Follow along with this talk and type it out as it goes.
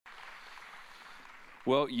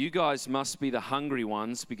Well, you guys must be the hungry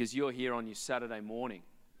ones because you're here on your Saturday morning.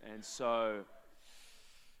 And so,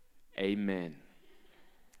 amen.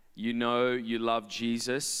 You know you love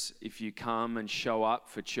Jesus if you come and show up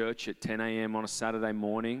for church at 10 a.m. on a Saturday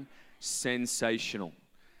morning. Sensational.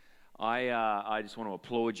 I just want to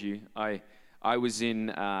applaud you. I was in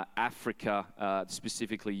Africa,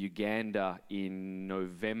 specifically Uganda, in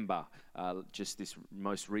November, just this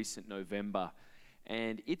most recent November.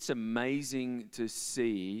 And it's amazing to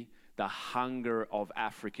see the hunger of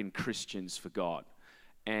African Christians for God.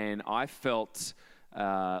 And I felt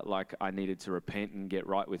like I needed to repent and get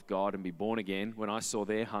right with God and be born again when I saw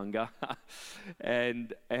their hunger.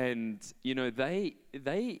 and you know,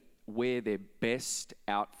 they wear their best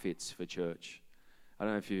outfits for church. I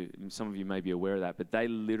don't know if some of you may be aware of that, but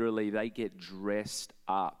they get dressed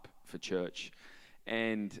up for church.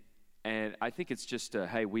 And I think it's just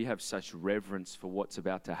hey, we have such reverence for what's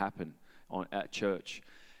about to happen at church.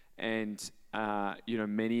 And you know,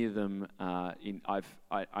 many of them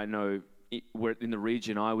I know we're in the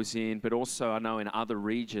region I was in, but also I know in other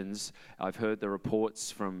regions, I've heard the reports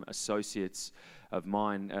from associates of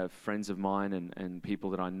mine, friends of mine, and people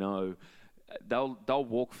that I know. They'll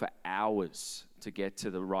walk for hours to get to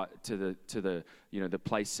the you know, the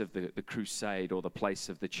place of the crusade or the place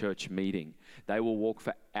of the church meeting. They will walk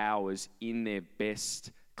for hours in their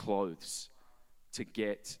best clothes to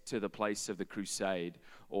get to the place of the crusade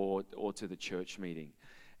or to the church meeting.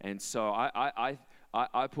 And so I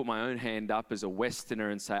put my own hand up as a Westerner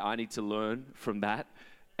and say I need to learn from that,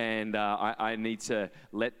 and I need to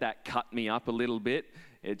let that cut me up a little bit.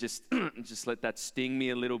 It just let that sting me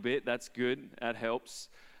a little bit. That's good. That helps.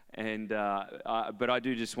 And but I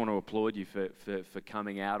do just want to applaud you for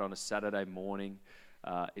coming out on a Saturday morning.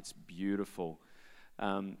 It's beautiful.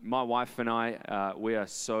 My wife and I, we are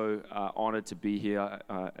so honored to be here.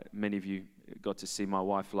 Many of you got to see my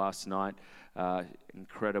wife last night.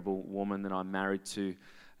 Incredible woman that I'm married to,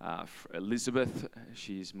 Elizabeth.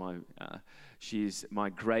 She's my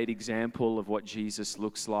great example of what Jesus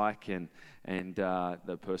looks like, and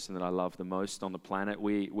the person that I love the most on the planet.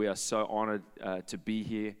 We are so honored to be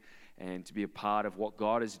here and to be a part of what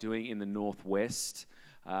God is doing in the Northwest.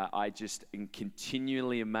 I just am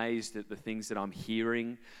continually amazed at the things that I'm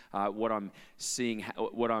hearing, what I'm seeing,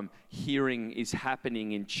 what I'm hearing is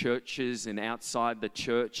happening in churches and outside the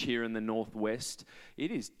church here in the Northwest.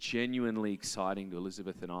 It is genuinely exciting to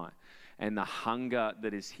Elizabeth and I. And the hunger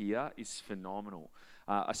that is here is phenomenal.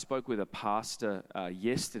 I spoke with a pastor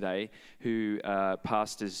yesterday who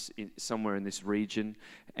pastors somewhere in this region,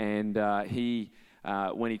 and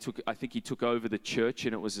when he took over the church,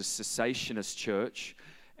 and it was a cessationist church.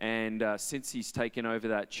 And since he's taken over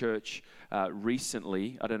that church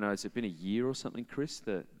recently, I don't know, has it been a year or something, Chris?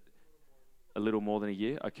 A little more than a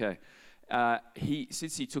year? Okay.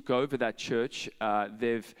 Since he took over that church,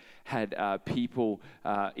 they've had people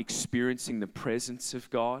experiencing the presence of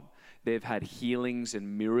God. They've had healings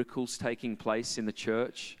and miracles taking place in the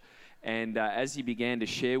church. And as he began to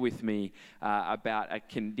share with me about a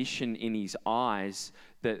condition in his eyes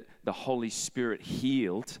that the Holy Spirit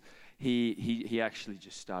healed, he actually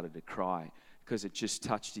just started to cry because it just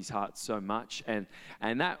touched his heart so much. And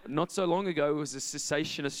that, not so long ago, was a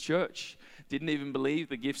cessationist church. Didn't even believe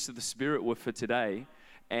the gifts of the Spirit were for today.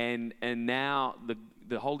 And now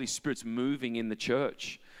the Holy Spirit's moving in the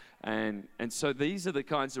church. And so these are the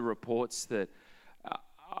kinds of reports that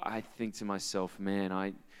I think to myself,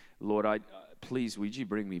 man, Lord, please, would you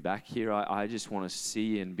bring me back here? I just want to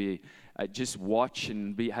see and be, just watch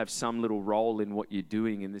and have some little role in what you're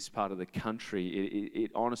doing in this part of the country.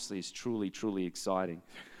 It honestly is truly, truly exciting.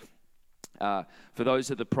 For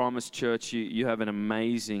those at the Promise Church, you have an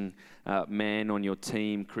amazing man on your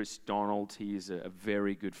team, Chris Donald. He is a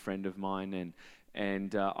very good friend of mine,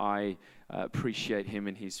 and I appreciate him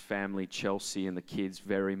and his family, Chelsea and the kids,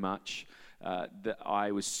 very much.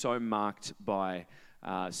 I was so marked by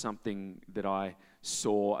something that I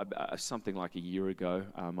saw something like a year ago,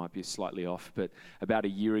 might be slightly off, but about a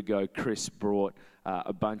year ago, Chris brought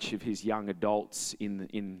a bunch of his young adults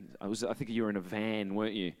I think you were in a van,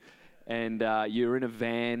 weren't you? And you were in a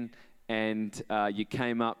van, and you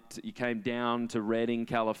came down to Redding,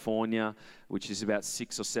 California, which is about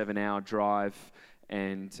 6 or 7 hour drive.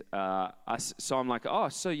 And so I'm like, oh,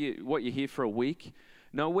 so you're here for a week?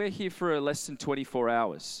 No, we're here for less than 24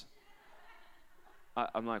 hours.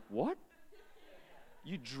 I'm like, what?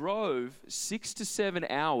 You drove 6 to 7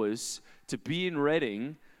 hours to be in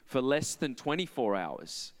Redding for less than 24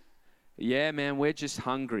 hours. Yeah, man, we're just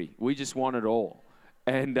hungry. We just want it all.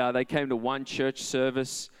 And they came to one church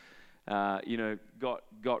service,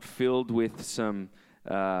 got filled with some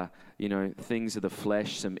things of the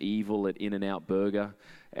flesh, some evil at In-N-Out Burger,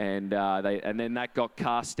 and then that got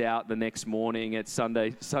cast out the next morning at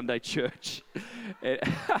Sunday church.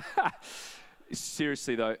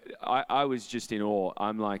 Seriously though, I was just in awe.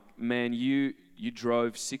 I'm like, man, you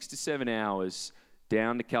drove 6 to 7 hours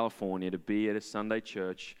down to California to be at a Sunday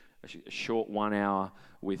church, a short 1 hour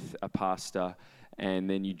with a pastor, and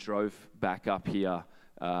then you drove back up here,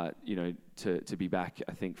 to be back,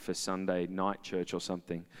 I think, for Sunday night church or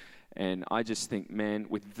something. And I just think, man,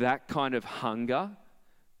 with that kind of hunger,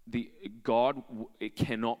 God it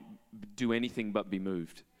cannot do anything but be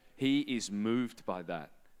moved. He is moved by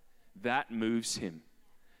that. That moves him.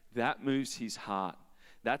 That moves his heart.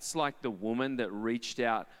 That's like the woman that reached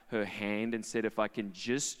out her hand and said, if I can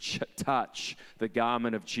just touch the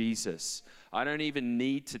garment of Jesus, I don't even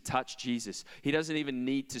need to touch Jesus. He doesn't even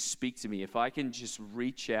need to speak to me. If I can just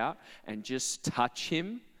reach out and just touch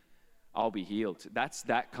him, I'll be healed. That's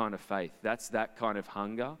that kind of faith. That's that kind of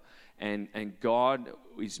hunger. And God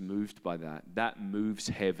is moved by that. That moves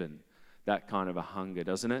heaven, that kind of a hunger,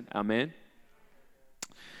 doesn't it? Amen?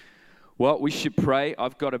 Well, we should pray. I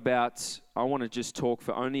want to just talk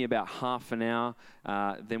for only about half an hour.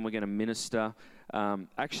 Then we're going to minister.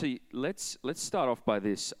 Actually, let's start off by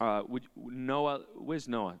this. Noah, where's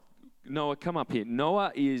Noah? Noah, come up here.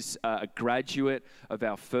 Noah is a graduate of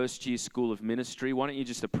our first year School of Ministry. Why don't you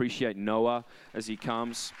just appreciate Noah as he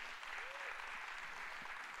comes?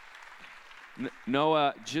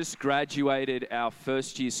 Noah just graduated our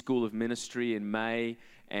first year School of Ministry in May,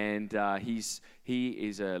 and he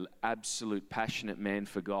is an absolute passionate man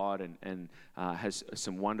for God and has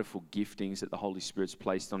some wonderful giftings that the Holy Spirit's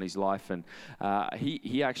placed on his life. And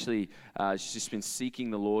he actually has just been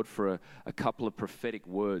seeking the Lord for a couple of prophetic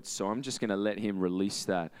words. So I'm just going to let him release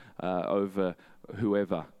that over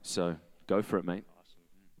whoever. So go for it, mate. Awesome.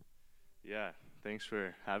 Yeah, thanks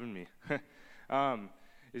for having me.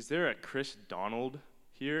 Is there a Chris Donald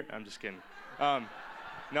here? I'm just kidding.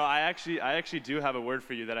 No, I actually do have a word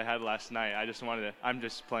for you that I had last night. I'm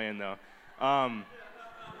just playing though.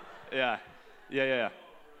 Yeah.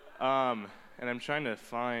 And I'm trying to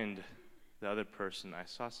find the other person. I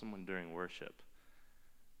saw someone during worship,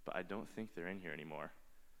 but I don't think they're in here anymore.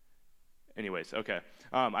 Anyways, okay.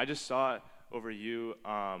 I just saw it over you.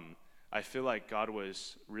 I feel like God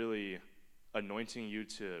was really anointing you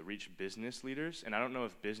to reach business leaders. And I don't know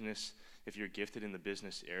if you're gifted in the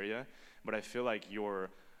business area, but I feel like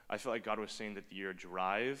God was saying that your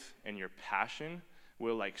drive and your passion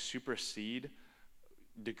will like supersede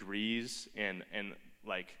degrees and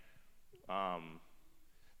like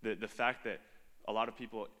the fact that a lot of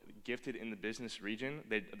people gifted in the business region,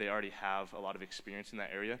 they already have a lot of experience in that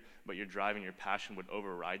area, but your drive and your passion would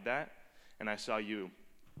override that. And I saw you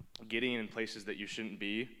getting in places that you shouldn't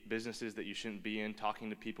be, businesses that you shouldn't be in, talking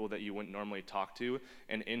to people that you wouldn't normally talk to,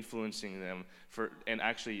 and influencing them and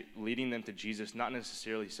actually leading them to Jesus, not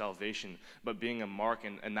necessarily salvation, but being a mark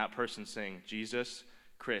and that person saying, Jesus,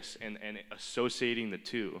 Chris, and associating the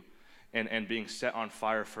two, and being set on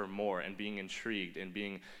fire for more, and being intrigued, and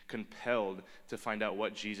being compelled to find out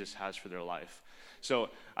what Jesus has for their life. So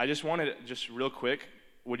I just wanted, just real quick,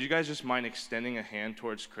 would you guys just mind extending a hand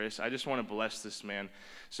towards Chris? I just want to bless this man.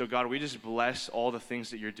 So God, we just bless all the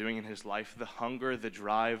things that you're doing in his life, the hunger, the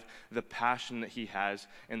drive, the passion that he has,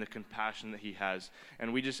 and the compassion that he has.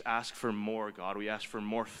 And we just ask for more, God. We ask for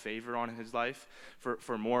more favor on his life,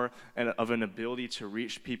 for more of an ability to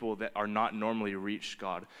reach people that are not normally reached,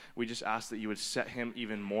 God. We just ask that you would set him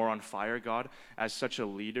even more on fire, God, as such a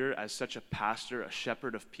leader, as such a pastor, a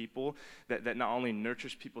shepherd of people, that not only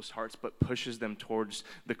nurtures people's hearts, but pushes them towards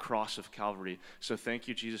the cross of Calvary. So thank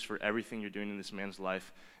you, Jesus, for everything you're doing in this man's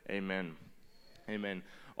life. Amen. Amen.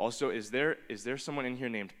 Also, is there someone in here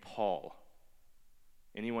named Paul?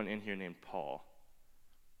 Anyone in here named Paul?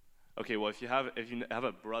 Okay, well, if you have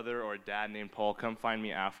a brother or a dad named Paul, come find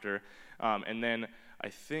me after. And then I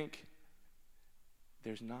think I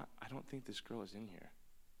don't think this girl is in here.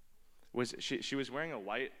 She was wearing a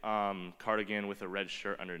white cardigan with a red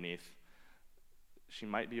shirt underneath. She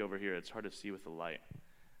might be over here. It's hard to see with the light.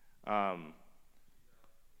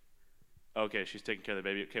 Okay, she's taking care of the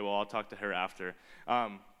baby. Okay, well, I'll talk to her after.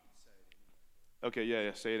 Okay,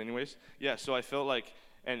 yeah, say it anyways. Yeah, so I felt like,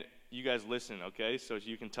 and you guys listen, okay? So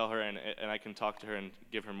you can tell her, and I can talk to her and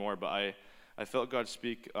give her more. But I felt God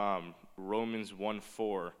speak Romans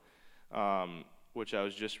 1:4, which I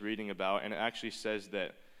was just reading about, and it actually says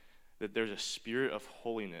that there's a spirit of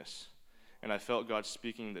holiness. And I felt God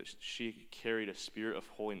speaking that she carried a spirit of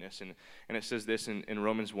holiness. And it says this in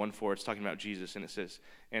Romans 1:4, it's talking about Jesus, and it says,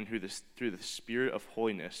 and through the spirit of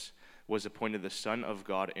holiness was appointed the Son of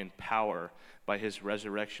God in power by his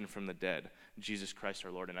resurrection from the dead, Jesus Christ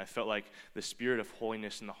our Lord. And I felt like the spirit of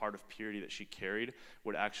holiness and the heart of purity that she carried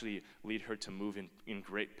would actually lead her to move in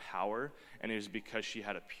great power, and it was because she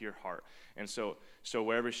had a pure heart. And so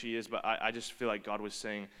wherever she is, but I just feel like God was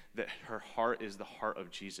saying that her heart is the heart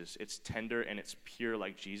of Jesus. It's tender and it's pure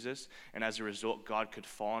like Jesus, and as a result, God could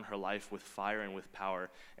fall on her life with fire and with power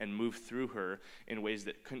and move through her in ways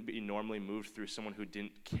that couldn't be normally moved through someone who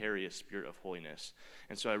didn't carry a spirit of holiness.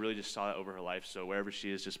 And so I really just saw that over her life. So wherever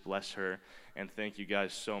she is, just bless her, and thank you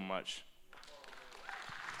guys so much.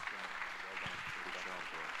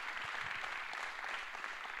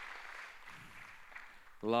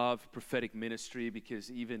 Love prophetic ministry,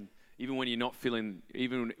 because even when you're not feeling,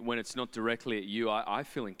 even when it's not directly at you, I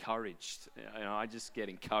feel encouraged. I just get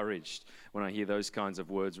encouraged when I hear those kinds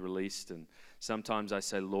of words released. And sometimes I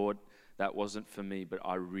say, Lord, that wasn't for me, but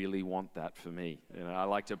I really want that for me. I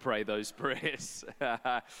like to pray those prayers.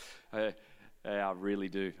 I really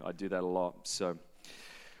do. I do that a lot. So,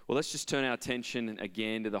 well, let's just turn our attention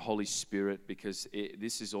again to the Holy Spirit, because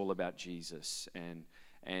this is all about Jesus.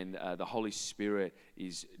 And the Holy Spirit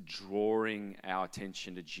is drawing our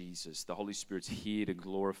attention to Jesus. The Holy Spirit's here to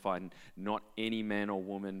glorify not any man or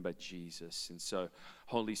woman, but Jesus. And so,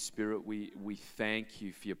 Holy Spirit, we thank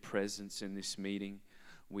you for your presence in this meeting.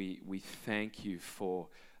 We thank you for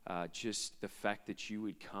just the fact that you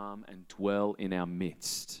would come and dwell in our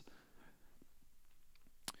midst.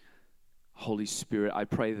 Holy Spirit, I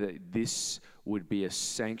pray that this would be a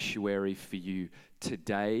sanctuary for you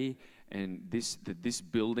today, and that this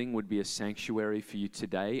building would be a sanctuary for you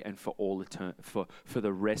today and for all for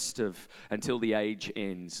the rest of, until the age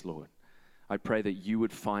ends, Lord. I pray that you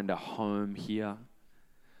would find a home here.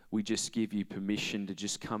 We just give you permission to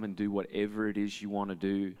just come and do whatever it is you want to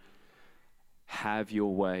do. Have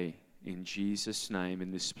your way in Jesus' name in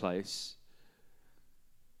this place.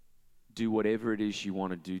 Do whatever it is you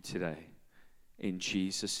want to do today. In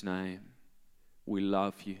Jesus' name. We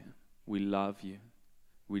love you. We love you.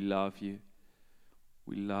 We love you.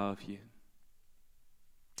 We love you.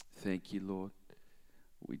 Thank you, Lord.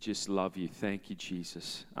 We just love you. Thank you,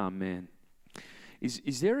 Jesus. Amen.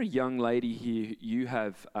 Is there a young lady here? You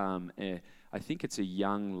have, I think it's a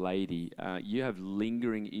young lady. You have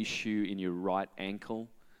lingering issue in your right ankle,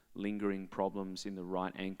 lingering problems in the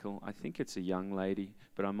right ankle. I think it's a young lady,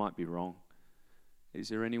 but I might be wrong. Is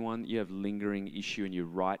there anyone? You have lingering issue in your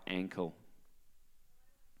right ankle.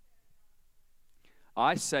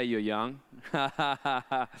 I say you're young.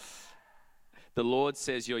 The Lord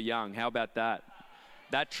says you're young. How about that?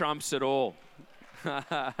 That trumps it all.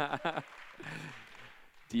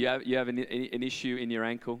 Do you have an issue in your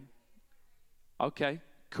ankle? Okay,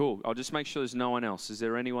 cool. I'll just make sure there's no one else. Is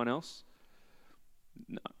there anyone else?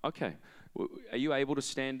 No. Okay. Are you able to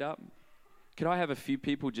stand up? Could I have a few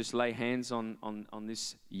people just lay hands on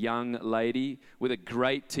this young lady with a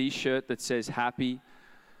great T-shirt that says happy?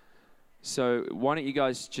 So why don't you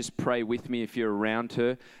guys just pray with me if you're around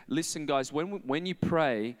her. Listen, guys, when you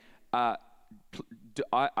pray,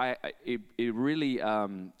 it really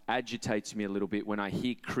agitates me a little bit when I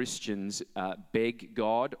hear Christians beg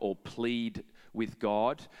God or plead with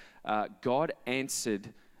God. God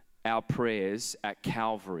answered our prayers at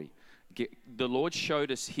Calvary. The Lord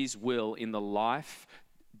showed us his will in the life,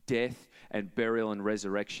 death, and burial and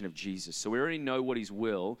resurrection of Jesus. So we already know what his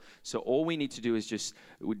will. So all we need to do is just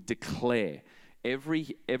declare.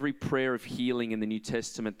 Every prayer of healing in the New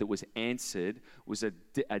Testament that was answered was a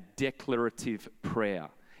declarative prayer.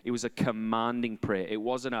 It was a commanding prayer. It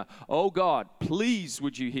wasn't a, oh God, please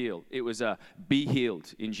would you heal. It was a, be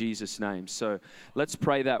healed in Jesus' name. So let's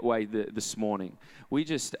pray that way this morning. We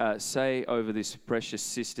just say over this precious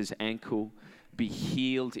sister's ankle, be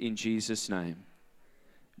healed in Jesus' name.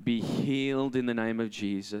 Be healed in the name of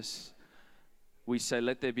Jesus. We say,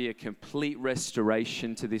 let there be a complete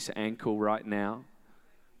restoration to this ankle right now.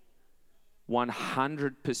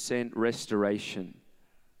 100% restoration.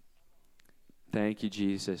 Thank you,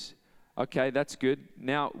 Jesus. Okay, that's good.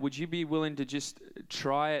 Now, would you be willing to just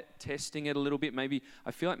try it, testing it a little bit? Maybe,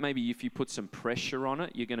 I feel like maybe if you put some pressure on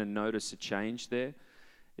it, you're going to notice a change there.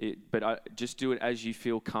 But just do it as you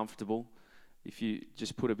feel comfortable. If you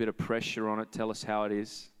just put a bit of pressure on it, tell us how it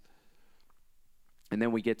is. And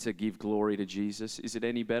then we get to give glory to Jesus. Is it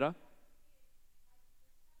any better?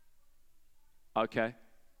 Okay.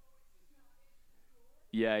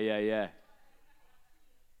 Yeah.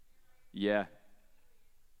 Yeah.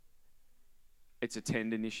 It's a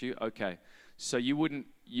tendon issue? Okay. So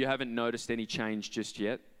you haven't noticed any change just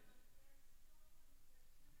yet?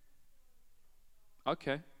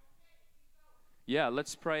 Okay. Yeah,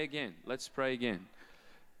 let's pray again.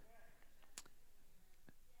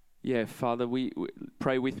 Yeah, Father, we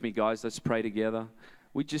pray with me, guys. Let's pray together.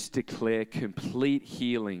 We just declare complete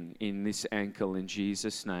healing in this ankle in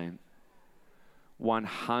Jesus' name.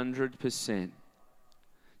 100%.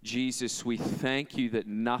 Jesus, we thank you that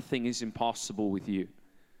nothing is impossible with you.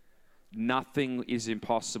 Nothing is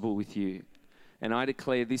impossible with you. And I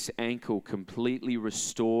declare this ankle completely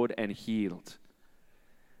restored and healed.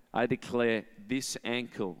 I declare this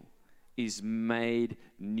ankle is made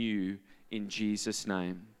new in Jesus'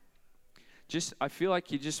 name. I feel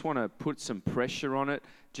like you just want to put some pressure on it,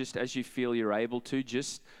 just as you feel you're able to,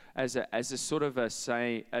 just as a sort of a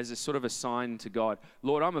sign to God.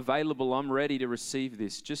 Lord, I'm available. I'm ready to receive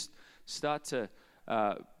this. Just start to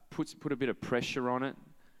put a bit of pressure on it.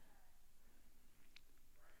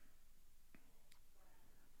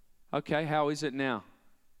 Okay, how is it now?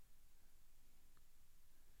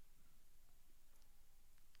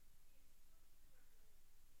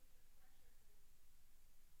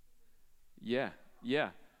 Yeah.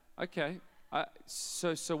 Okay.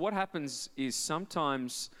 So what happens is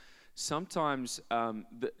sometimes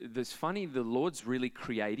there's funny. The Lord's really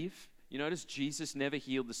creative. You notice Jesus never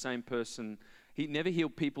healed the same person. He never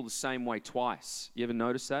healed people the same way twice. You ever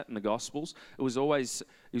notice that in the Gospels? It was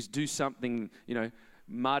do something.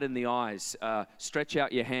 Mud in the eyes, stretch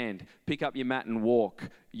out your hand, pick up your mat and walk.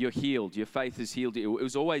 You're healed. Your faith is healed. It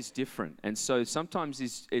was always different. And so sometimes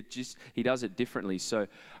he does it differently. So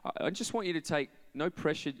I just want you to take no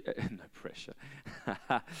pressure. No pressure.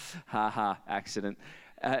 Accident.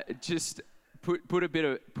 Just put a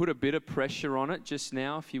bit of pressure on it just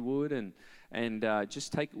now, if you would, and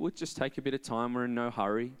just take a bit of time. We're in no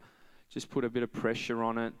hurry. Just put a bit of pressure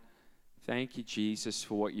on it. Thank you, Jesus,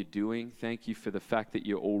 for what you're doing. Thank you for the fact that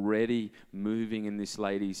you're already moving in this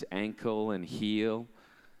lady's ankle and heel.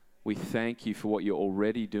 We thank you for what you're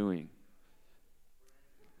already doing.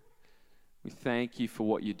 We thank you for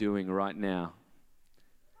what you're doing right now.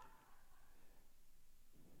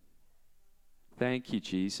 Thank you,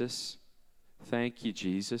 Jesus. Thank you,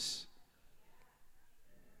 Jesus.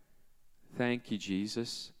 Thank you,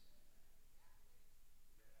 Jesus.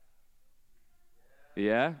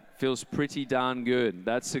 Yeah, feels pretty darn good.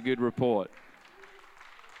 That's a good report.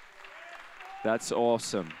 That's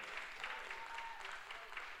awesome.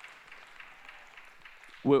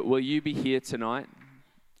 Will you be here tonight?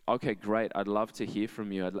 Okay, great. I'd love to hear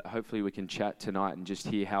from you. Hopefully we can chat tonight and just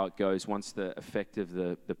hear how it goes once the effect of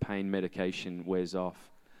the pain medication wears off.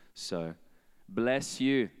 So, bless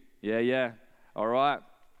you. Yeah. All right,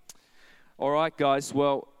 guys.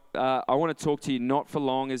 Well, I want to talk to you not for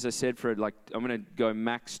long, as I said, I'm going to go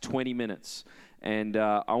max 20 minutes. And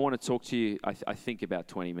I want to talk to you, I think, about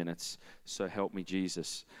 20 minutes. So help me,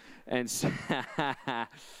 Jesus. And so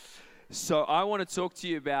I want to talk to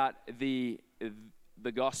you about the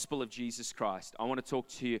gospel of Jesus Christ. I want to talk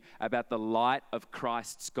to you about the light of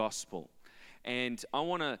Christ's gospel. And I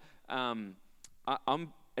want to,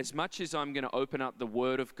 as much as I'm going to open up the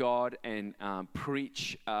Word of God and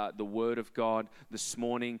preach the Word of God this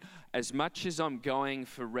morning, as much as I'm going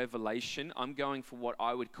for revelation, I'm going for what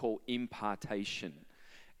I would call impartation.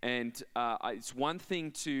 And it's one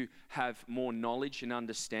thing to have more knowledge and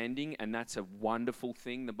understanding, and that's a wonderful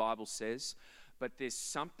thing, the Bible says. But there's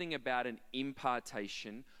something about an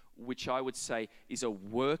impartation which I would say is a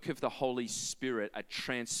work of the Holy Spirit, a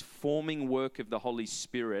transforming work of the Holy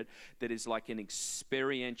Spirit that is like an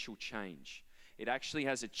experiential change. It actually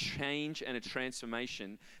has a change and a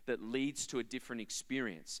transformation that leads to a different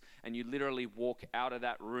experience. And you literally walk out of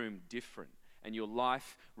that room different. And your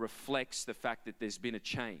life reflects the fact that there's been a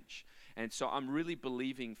change. And so I'm really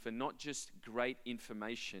believing for not just great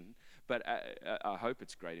information, but I hope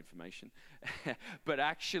it's great information, but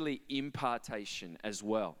actually impartation as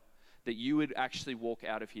well. That you would actually walk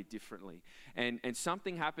out of here differently. And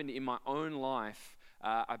something happened in my own life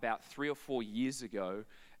about 3 or 4 years ago.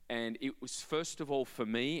 And it was first of all for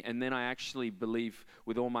me, and then I actually believe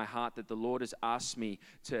with all my heart that the Lord has asked me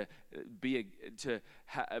to be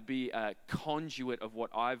a conduit of what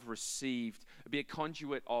I've received, be a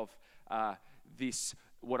conduit of this,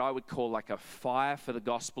 what I would call like a fire for the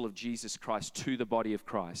gospel of Jesus Christ to the body of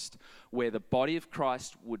Christ, where the body of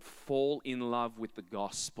Christ would fall in love with the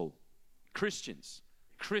gospel. Christians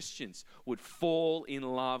would fall in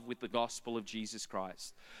love with the gospel of Jesus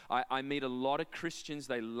Christ. I meet a lot of Christians.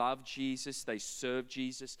 They love Jesus. They serve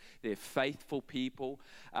Jesus. They're faithful people.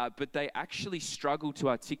 But they actually struggle to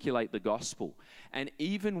articulate the gospel. And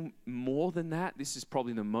even more than that, this is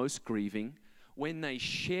probably the most grieving, when they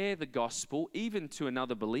share the gospel, even to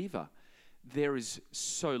another believer, there is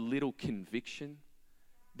so little conviction.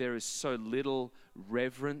 There is so little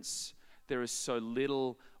reverence. there is so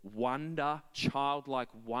little wonder, childlike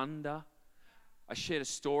wonder. I shared a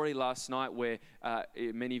story last night where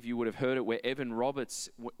many of you would have heard it, where Evan Roberts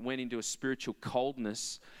went into a spiritual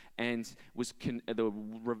coldness and was the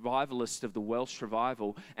revivalist of the Welsh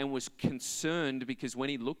revival, and was concerned because when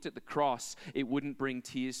he looked at the cross, it wouldn't bring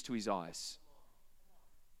tears to his eyes.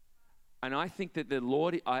 And I think that the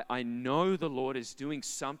Lord, I know the Lord is doing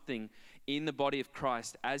something in the body of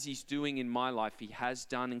Christ, as he's doing in my life. He has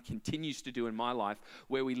done and continues to do in my life,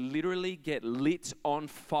 where we literally get lit on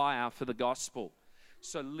fire for the gospel.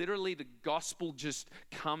 So literally the gospel just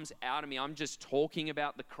comes out of me. I'm just talking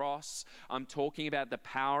about the cross. I'm talking about the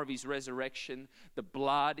power of his resurrection. The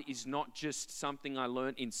blood is not just something I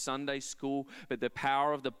learned in Sunday school, but the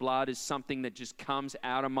power of the blood is something that just comes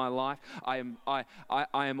out of my life. I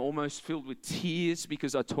am almost filled with tears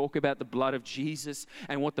because I talk about the blood of Jesus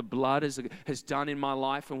and what the blood has done in my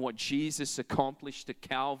life and what Jesus accomplished at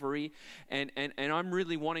Calvary. And I'm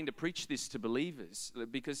really wanting to preach this to believers,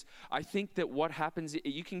 because I think that what happens,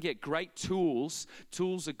 you can get great tools.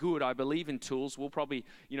 Tools are good. I believe in tools. We'll probably,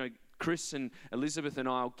 Chris and Elizabeth and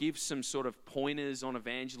I will give some sort of pointers on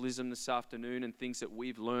evangelism this afternoon and things that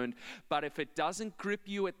we've learned. But if it doesn't grip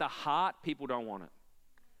you at the heart, people don't want it.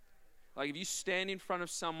 Like if you stand in front of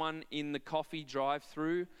someone in the coffee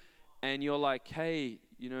drive-through and you're like, hey,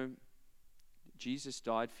 Jesus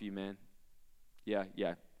died for you, man. Yeah,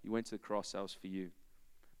 he went to the cross, that was for you.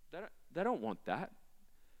 They don't want that.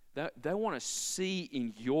 They want to see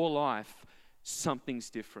in your life something's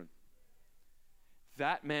different.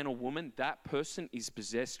 That man or woman, that person is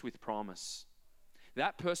possessed with promise.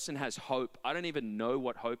 That person has hope. I don't even know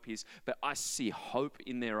what hope is, but I see hope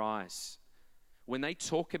in their eyes. When they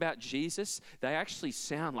talk about Jesus, they actually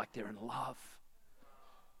sound like they're in love.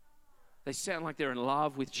 They sound like they're in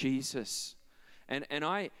love with Jesus. And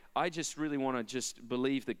I just really want to just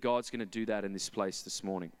believe that God's going to do that in this place this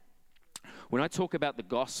morning. When I talk about the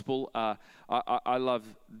gospel, I love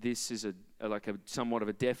this as a somewhat of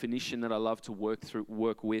a definition that I love to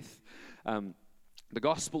work with. The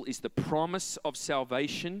gospel is the promise of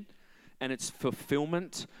salvation and its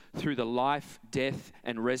fulfillment through the life, death,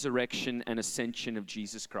 and resurrection and ascension of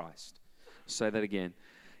Jesus Christ. I'll say that again.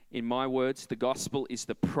 In my words, the gospel is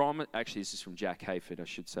the promise. Actually, this is from Jack Hayford, I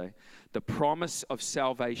should say. The promise of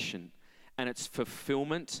salvation and its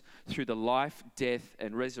fulfillment through the life, death,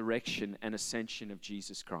 and resurrection and ascension of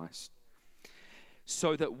Jesus Christ.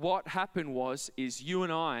 So that what happened is you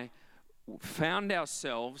and I found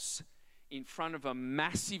ourselves in front of a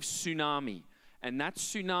massive tsunami. And that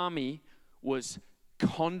tsunami was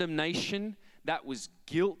condemnation, that was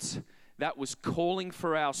guilt, that was calling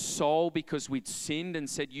for our soul because we'd sinned and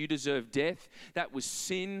said, you deserve death. That was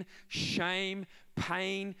sin, shame,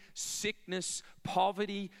 pain, sickness,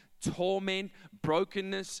 poverty, torment,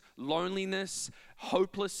 brokenness, loneliness,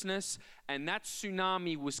 hopelessness. And that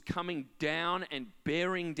tsunami was coming down and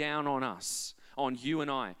bearing down on us, on you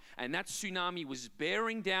and I. And that tsunami was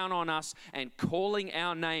bearing down on us and calling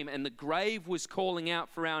our name. And the grave was calling out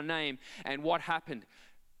for our name. And what happened?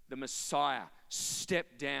 The Messiah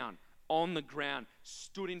stepped down on the ground,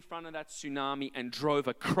 stood in front of that tsunami and drove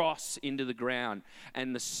a cross into the ground.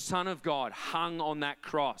 And the Son of God hung on that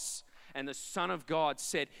cross. And the Son of God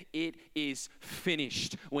said, it is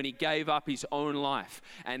finished, when he gave up his own life.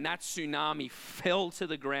 And that tsunami fell to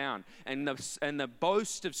the ground. And the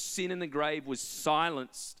boast of sin in the grave was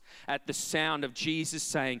silenced at the sound of Jesus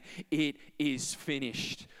saying, it is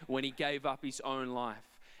finished, when he gave up his own life.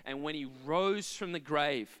 And when he rose from the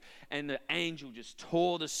grave and the angel just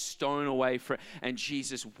tore the stone away and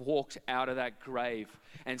Jesus walked out of that grave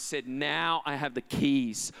and said, now I have the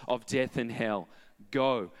keys of death and hell.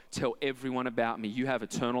 Go, tell everyone about me. You have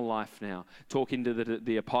eternal life now. Talking to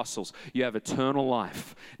the apostles, you have eternal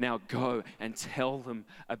life. Now go and tell them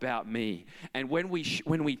about me. And when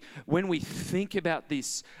we think about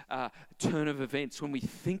this turn of events, when we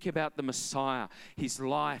think about the Messiah, his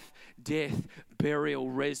life, death,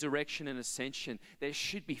 burial, resurrection, and ascension, there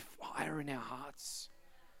should be fire in our hearts.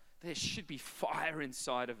 There should be fire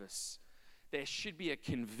inside of us. There should be a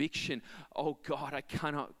conviction. Oh God, I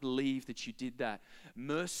cannot believe that you did that.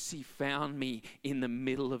 Mercy found me in the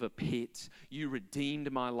middle of a pit. You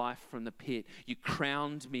redeemed my life from the pit. You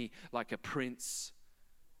crowned me like a prince.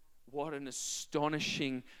 What an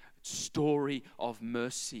astonishing story of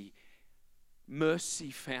mercy.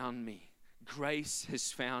 Mercy found me. Grace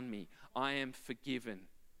has found me. I am forgiven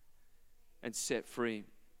and set free.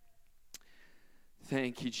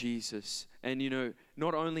 Thank you, Jesus. And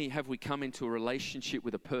not only have we come into a relationship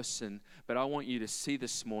with a person, but I want you to see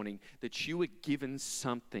this morning that you were given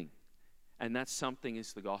something, and that something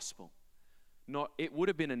is the gospel. It would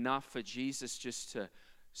have been enough for Jesus just to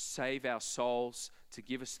save our souls, to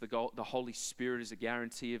give us the Holy Spirit as a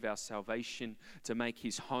guarantee of our salvation, to make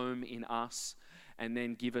his home in us, and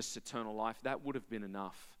then give us eternal life. That would have been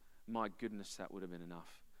enough. My goodness, that would have been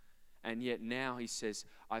enough. And yet now he says,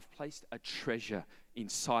 I've placed a treasure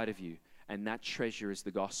inside of you, and that treasure is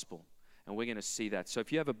the gospel. And we're going to see that. So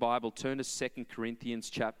if you have a Bible, turn to 2 Corinthians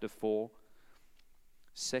chapter 4.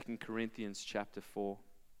 2 Corinthians chapter 4.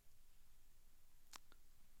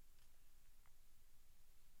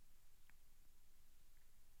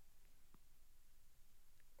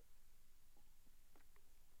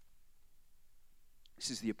 This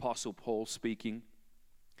is the Apostle Paul speaking.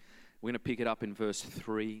 We're going to pick it up in verse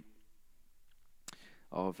 3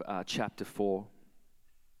 of chapter 4.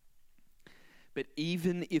 But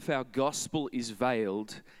even if our gospel is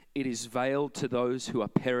veiled, it is veiled to those who are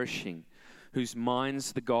perishing, whose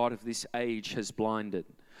minds the God of this age has blinded,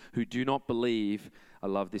 who do not believe, I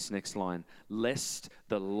love this next line, lest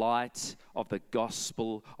the light of the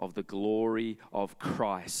gospel of the glory of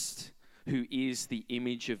Christ, who is the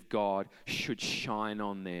image of God, should shine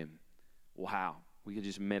on them. Wow. We could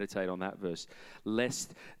just meditate on that verse.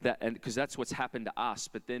 Lest that, and because that's what's happened to us,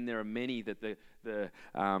 but then there are many that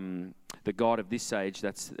the God of this age,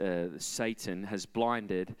 that's Satan, has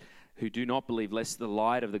blinded, who do not believe, lest the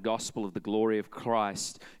light of the gospel of the glory of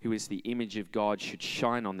Christ, who is the image of God, should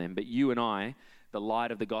shine on them. But you and I, the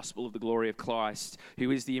light of the gospel of the glory of Christ,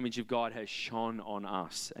 who is the image of God, has shone on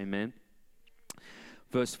us. Amen.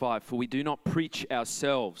 Verse 5, for we do not preach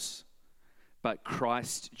ourselves, but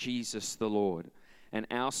Christ Jesus the Lord, and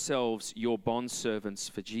ourselves your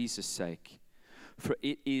bondservants for Jesus' sake. For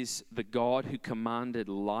it is the God who commanded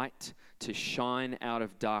light to shine out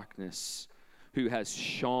of darkness, who has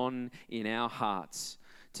shone in our hearts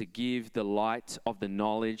to give the light of the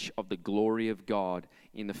knowledge of the glory of God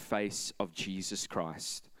in the face of Jesus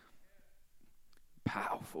Christ.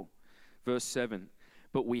 Powerful. Verse 7,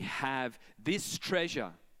 but we have this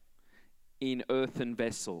treasure in earthen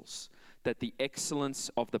vessels, that the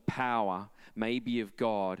excellence of the power may be of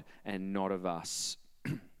God and not of us.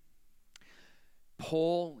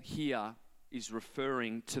 Paul here is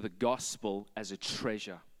referring to the gospel as a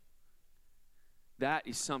treasure. That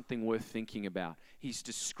is something worth thinking about. He's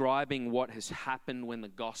describing what has happened when the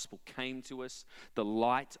gospel came to us. The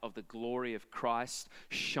light of the glory of Christ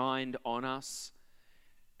shined on us,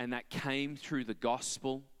 and that came through the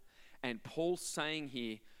gospel. And Paul's saying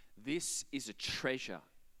here, this is a treasure.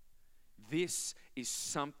 This is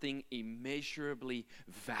something immeasurably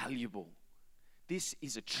valuable. This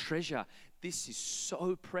is a treasure. This is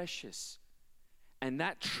so precious. And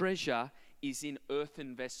that treasure is in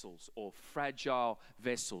earthen vessels or fragile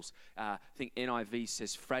vessels. I think NIV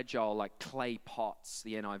says fragile, like clay pots,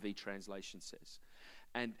 the NIV translation says.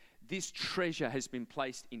 And this treasure has been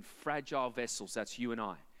placed in fragile vessels. That's you and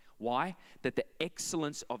I. Why? That the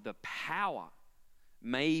excellence of the power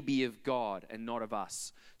may be of God and not of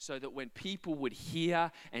us. So that when people would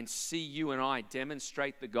hear and see you and I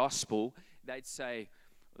demonstrate the gospel, they'd say,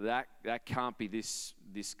 that can't be this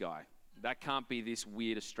guy. That can't be this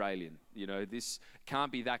weird Australian. This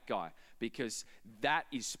can't be that guy. Because that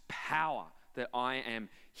is power that I am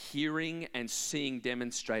hearing and seeing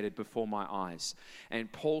demonstrated before my eyes.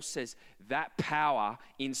 And Paul says that power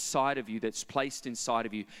inside of you, that's placed inside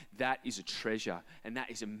of you, that is a treasure, and that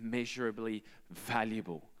is immeasurably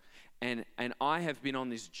valuable. And I have been on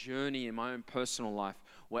this journey in my own personal life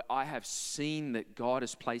where I have seen that God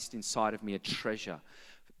has placed inside of me a treasure.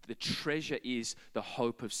 The treasure is the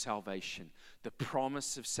hope of salvation, the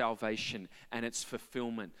promise of salvation and its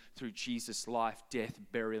fulfillment through Jesus' life, death,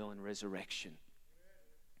 burial, and resurrection.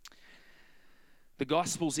 The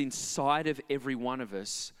gospel's inside of every one of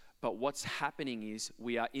us, but what's happening is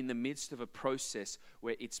we are in the midst of a process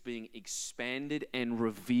where it's being expanded and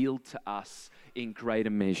revealed to us in greater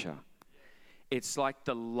measure. It's like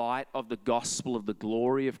the light of the gospel of the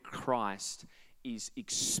glory of Christ is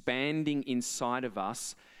expanding inside of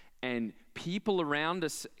us, and people around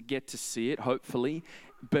us get to see it, hopefully,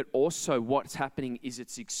 but also what's happening is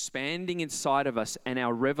it's expanding inside of us, and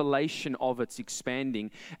our revelation of it's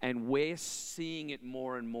expanding, and we're seeing it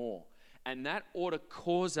more and more. And that ought to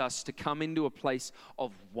cause us to come into a place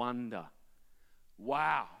of wonder.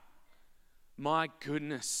 Wow, my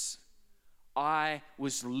goodness, I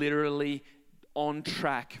was literally on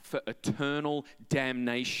track for eternal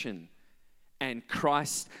damnation. And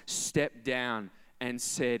Christ stepped down and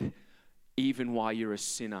said, even while you're a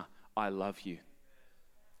sinner, I love you.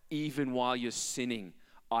 Even while you're sinning,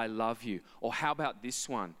 I love you. Or how about this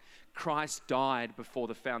one? Christ died before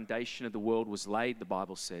the foundation of the world was laid, the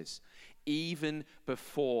Bible says. Even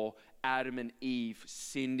before Adam and Eve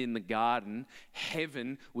sinned in the garden,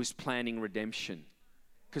 heaven was planning redemption.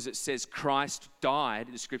 Because it says Christ died,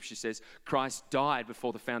 the scripture says, Christ died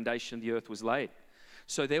before the foundation of the earth was laid.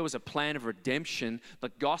 So there was a plan of redemption.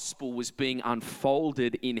 The gospel was being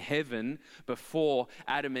unfolded in heaven before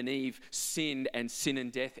Adam and Eve sinned and sin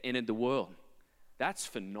and death entered the world. That's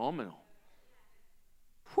phenomenal.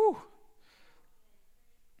 Whew.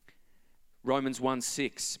 Romans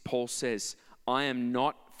 1:6, Paul says, I am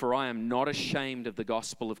not ashamed of the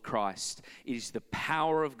gospel of Christ. It is the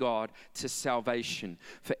power of God to salvation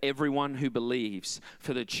for everyone who believes,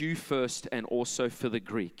 for the Jew first and also for the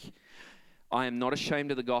Greek. I am not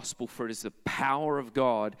ashamed of the gospel, for it is the power of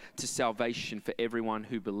God to salvation for everyone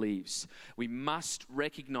who believes. We must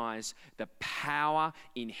recognize the power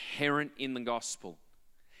inherent in the gospel.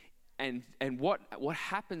 And what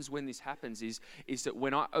happens when this happens is that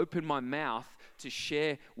when I open my mouth to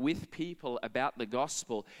share with people about the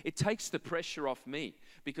gospel, it takes the pressure off me,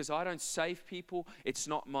 because I don't save people. It's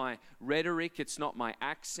not my rhetoric, it's not my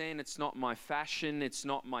accent, it's not my fashion, it's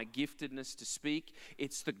not my giftedness to speak.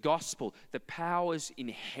 It's the gospel. The power is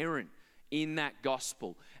inherent in that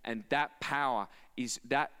gospel, and that power is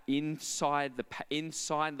that inside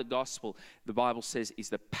the gospel, the Bible says, is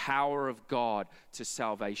the power of God to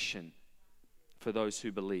salvation for those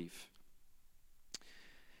who believe.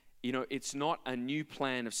 You know, it's not a new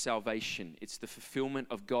plan of salvation. It's the fulfillment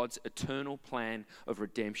of God's eternal plan of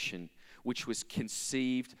redemption, which was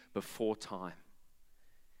conceived before time.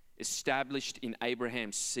 Established in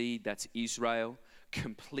Abraham's seed, that's Israel,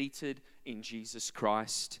 completed in Jesus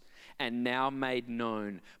Christ, and now made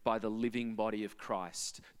known by the living body of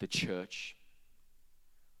Christ, the church.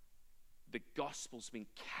 The gospel's been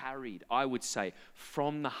carried, I would say,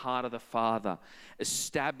 from the heart of the Father,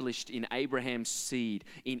 established in Abraham's seed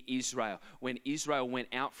in Israel. When Israel went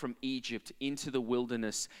out from Egypt into the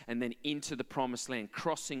wilderness and then into the promised land,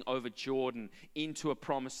 crossing over Jordan into a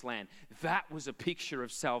promised land, that was a picture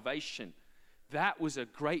of salvation. That was a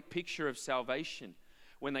great picture of salvation.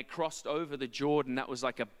 When they crossed over the Jordan, that was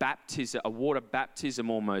like a baptism, a water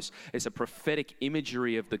baptism almost. It's a prophetic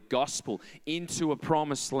imagery of the gospel into a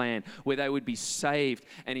promised land where they would be saved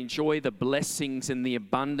and enjoy the blessings and the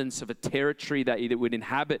abundance of a territory that they would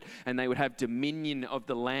inhabit, and they would have dominion of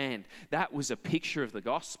the land. That was a picture of the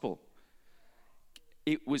gospel.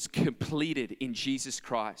 It was completed in Jesus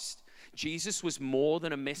Christ. Jesus was more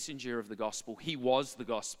than a messenger of the gospel. He was the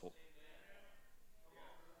gospel.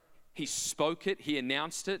 He spoke it, he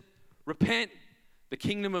announced it. Repent, the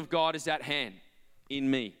kingdom of God is at hand in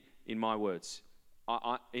me, in my words.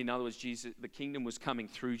 In other words, Jesus, the kingdom was coming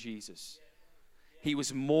through Jesus. He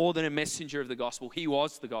was more than a messenger of the gospel. He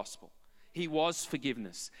was the gospel. He was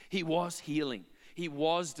forgiveness. He was healing. He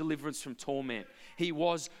was deliverance from torment. He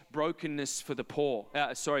was brokenness for the poor.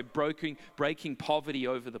 Breaking poverty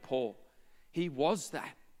over the poor. He was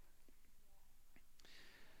that.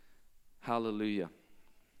 Hallelujah.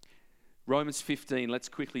 Romans 15, let's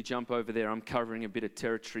quickly jump over there. I'm covering a bit of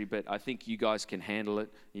territory, but I think you guys can handle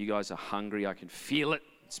it. You guys are hungry. I can feel it.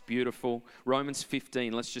 It's beautiful. Romans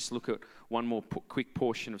 15, let's just look at one more quick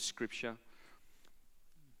portion of Scripture.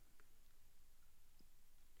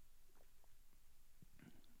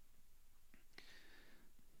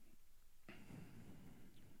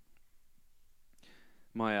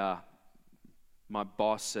 My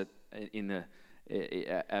boss at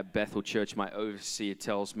Bethel Church, my overseer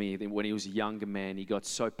tells me that when he was a younger man, he got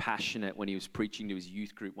so passionate when he was preaching to his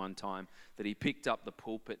youth group one time that he picked up the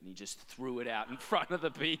pulpit and he just threw it out in front of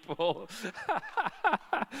the people.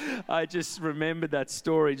 I just remembered that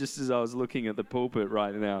story just as I was looking at the pulpit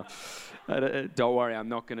right now. Don't worry, I'm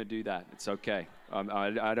not going to do that. It's okay.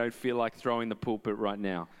 I don't feel like throwing the pulpit right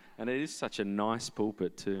now. And it is such a nice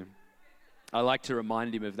pulpit too. I like to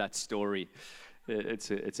remind him of that story.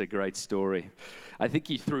 It's a great story. I think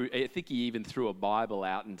he even threw a Bible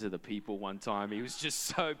out into the people one time. He was just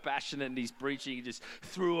so passionate and he's preaching. He just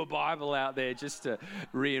threw a Bible out there just to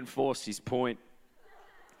reinforce his point.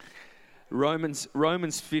 Romans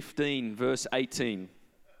 15, verse 18.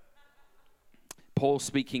 Paul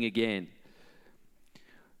speaking again.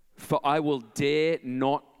 For I will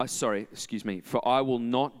not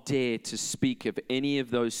dare to speak of any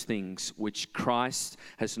of those things which Christ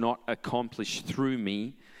has not accomplished through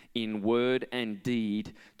me in word and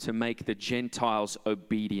deed to make the Gentiles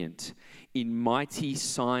obedient, in mighty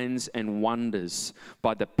signs and wonders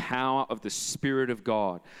by the power of the Spirit of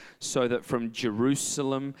God, so that from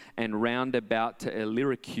Jerusalem and round about to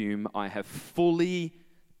Illyricum I have fully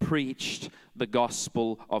preached the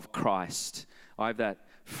gospel of Christ. I have that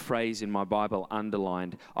phrase in my Bible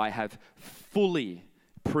underlined. I have fully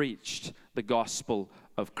preached the gospel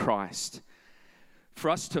of Christ. For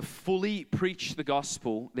us to fully preach the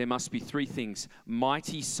gospel, there must be three things.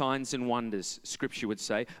 Mighty signs and wonders, Scripture would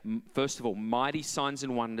say. First of all, mighty signs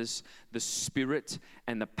and wonders, the Spirit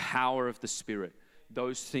and the power of the Spirit.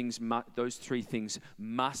 Those three things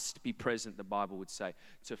must be present, the Bible would say.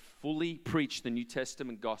 To fully preach the New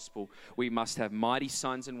Testament gospel, we must have mighty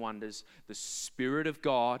signs and wonders, the Spirit of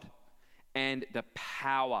God, and the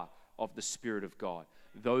power of the Spirit of God.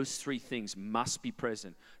 Those three things must be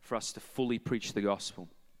present for us to fully preach the gospel.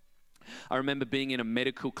 I remember being in a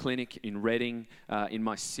medical clinic in Reading, in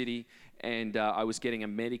my city, and I was getting a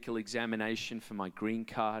medical examination for my green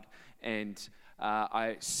card, and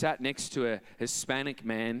I sat next to a Hispanic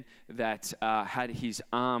man that had his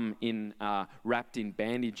arm wrapped in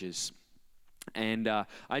bandages. And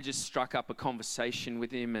I just struck up a conversation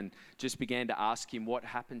with him and just began to ask him, "What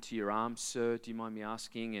happened to your arm, sir? Do you mind me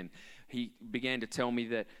asking?" And he began to tell me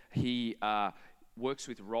that he works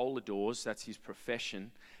with roller doors. That's his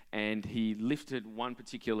profession. And he lifted one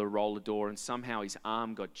particular roller door, and somehow his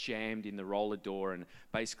arm got jammed in the roller door and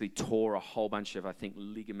basically tore a whole bunch of, I think,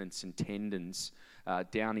 ligaments and tendons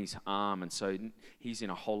down his arm. And so he's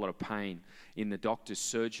in a whole lot of pain in the doctor's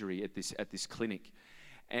surgery at this clinic.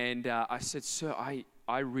 And I said, "Sir,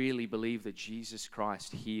 I really believe that Jesus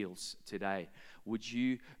Christ heals today. Would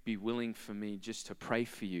you be willing for me just to pray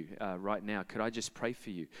for you right now? Could I just pray for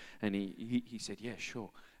you?" And he said, "Yeah,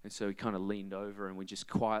 sure." And so he kind of leaned over, and we just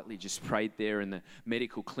quietly just prayed there in the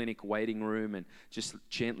medical clinic waiting room, and just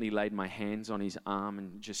gently laid my hands on his arm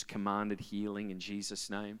and just commanded healing in Jesus'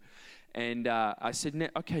 name. And I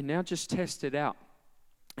said, "Okay, now just test it out."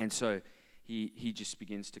 And so he just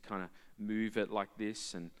begins to kind of move it like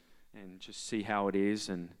this and just see how it is.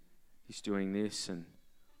 And he's doing this, and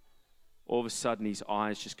all of a sudden his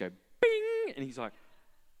eyes just go bing, and he's like,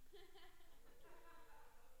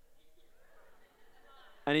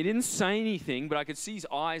 and he didn't say anything, but I could see his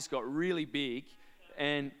eyes got really big,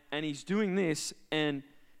 and he's doing this, and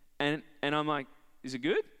I'm like, "Is it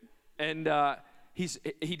good?" And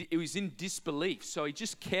he was in disbelief, so he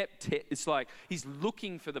just kept. It's like he's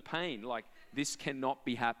looking for the pain, like this cannot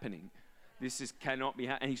be happening. Cannot be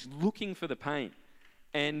happening. And he's looking for the pain.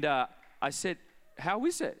 And I said, "How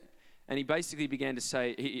is it?" And he basically began to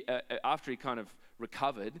say, after he kind of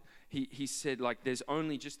recovered, he said, like, "There's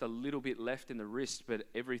only just a little bit left in the wrist, but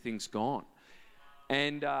everything's gone."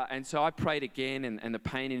 And so I prayed again, and the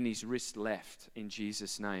pain in his wrist left in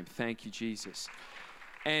Jesus' name. Thank you, Jesus.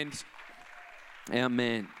 And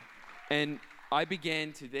amen. And I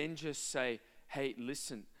began to then just say, "Hey,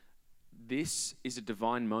 listen, this is a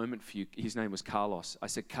divine moment for you." His name was Carlos. I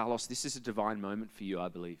said, "Carlos, this is a divine moment for you, I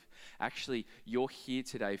believe. Actually, you're here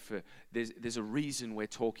today there's a reason we're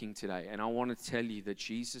talking today. And I want to tell you that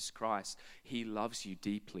Jesus Christ, he loves you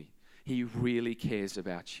deeply. He really cares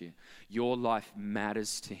about you. Your life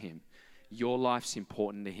matters to him. Your life's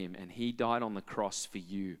important to him, and he died on the cross for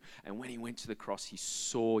you. And when he went to the cross, he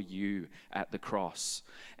saw you at the cross."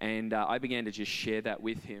 And I began to just share that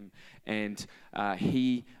with him, and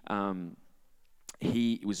he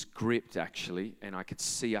was gripped, actually, and I could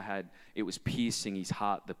see it was piercing his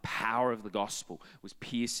heart. The power of the gospel was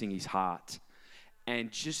piercing his heart. And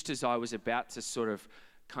just as I was about to sort of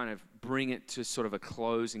kind of bring it to sort of a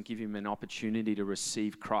close and give him an opportunity to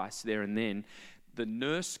receive Christ there and then, the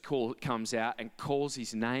nurse comes out and calls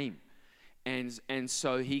his name. And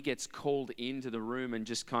so he gets called into the room and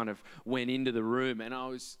just kind of went into the room. And I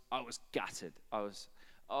was gutted.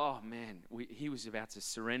 Oh man, he was about to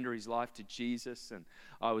surrender his life to Jesus, and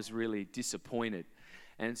I was really disappointed.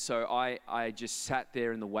 And so I just sat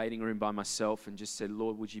there in the waiting room by myself and just said,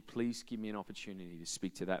 "Lord, would you please give me an opportunity to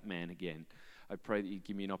speak to that man again? I pray that you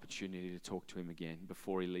give me an opportunity to talk to him again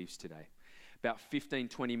before he leaves today." About 15,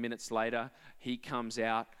 20 minutes later, he comes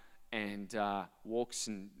out and walks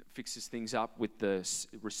and fixes things up with the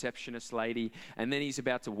receptionist lady. And then he's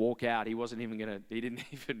about to walk out. He didn't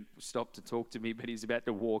even stop to talk to me, but he's about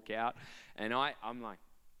to walk out. And I'm like,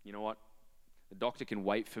 "You know what? The doctor can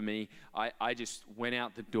wait for me." I just went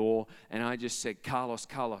out the door, and I just said, Carlos,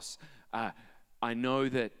 I know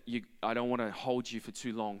that I don't want to hold you for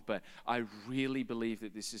too long, but I really believe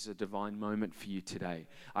that this is a divine moment for you today.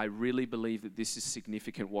 I really believe that this is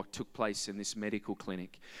significant, what took place in this medical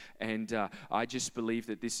clinic. And I just believe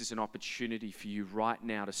that this is an opportunity for you right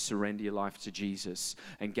now to surrender your life to Jesus,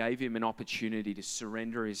 and gave him an opportunity to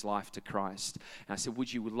surrender his life to Christ. And I said,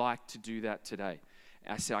 "Would you like to do that today?"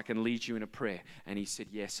 I said, "I can lead you in a prayer." And he said,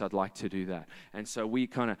 "Yes, I'd like to do that." And so we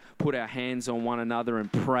kind of put our hands on one another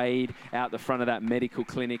and prayed out the front of that medical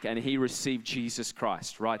clinic, and he received Jesus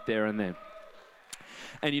Christ right there and then.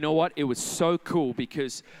 And you know what? It was so cool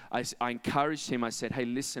because I encouraged him. I said, hey,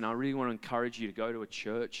 listen, I really want to encourage you to go to a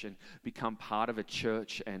church and become part of a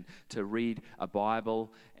church and to read a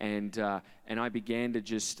Bible. And I began to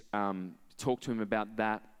just talk to him about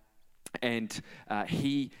that. And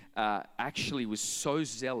he actually was so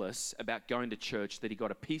zealous about going to church that he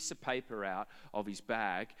got a piece of paper out of his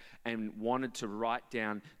bag and wanted to write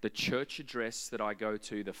down the church address that I go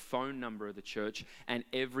to, the phone number of the church, and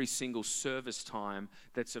every single service time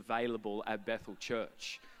that's available at Bethel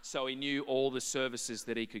Church. So he knew all the services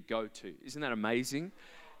that he could go to. Isn't that amazing?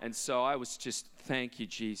 And so I was just, thank you,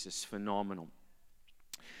 Jesus, phenomenal.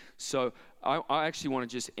 So I actually want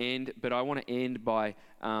to just end, but I want to end by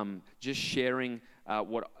just sharing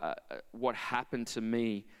what happened to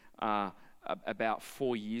me about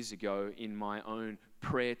 4 years ago in my own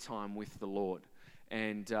prayer time with the Lord.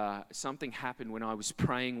 And something happened when I was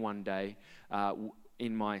praying one day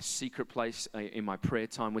in my secret place, in my prayer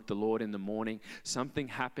time with the Lord in the morning. Something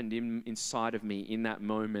happened inside of me in that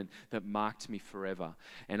moment that marked me forever.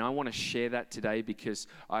 And I want to share that today because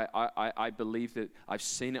I believe that I've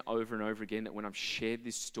seen it over and over again, that when I've shared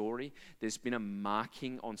this story, there's been a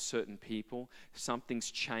marking on certain people. Something's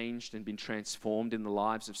changed and been transformed in the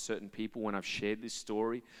lives of certain people when I've shared this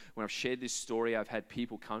story. When I've shared this story, I've had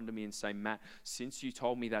people come to me and say, Matt, since you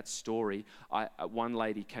told me that story, one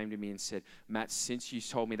lady came to me and said, Matt, since you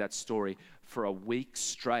told me that story, for a week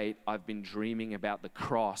straight, I've been dreaming about the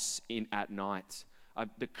cross at night.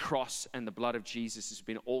 The cross and the blood of Jesus has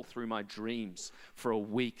been all through my dreams for a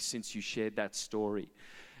week since you shared that story.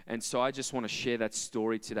 And so I just want to share that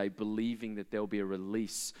story today, believing that there'll be a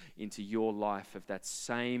release into your life of that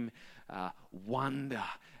same wonder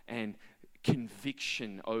and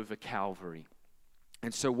conviction over Calvary.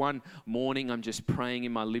 And so one morning, I'm just praying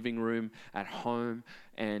in my living room at home,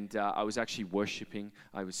 and I was actually worshiping.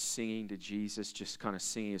 I was singing to Jesus, just kind of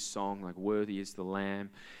singing a song like "Worthy is the Lamb."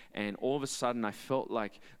 And all of a sudden, I felt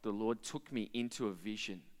like the Lord took me into a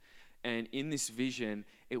vision. And in this vision,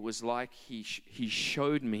 it was like He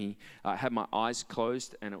showed me. I had my eyes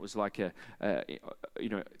closed, and it was like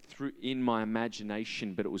through in my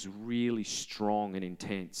imagination, but it was really strong and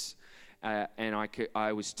intense. And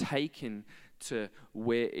I was taken to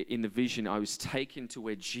where, in the vision, I was taken to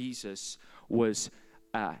where Jesus was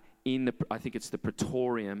I think it's the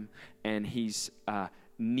Praetorium, and he's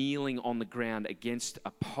kneeling on the ground against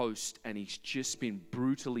a post, and he's just been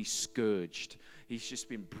brutally scourged. He's just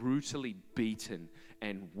been brutally beaten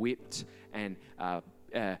and whipped and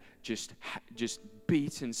just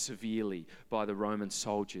beaten severely by the Roman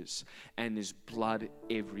soldiers. And there's blood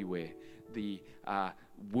everywhere. The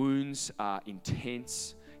wounds are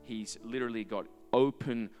intense. He's literally got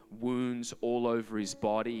open wounds all over his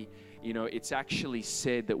body. You know, it's actually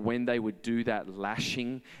said that when they would do that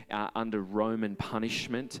lashing under Roman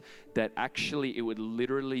punishment, that actually it would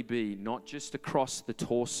literally be not just across the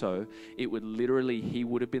torso, he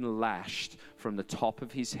would have been lashed from the top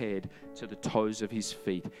of his head to the toes of his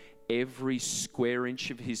feet. Every square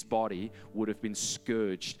inch of his body would have been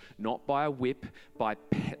scourged, not by a whip, by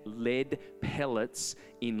lead pellets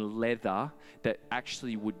in leather that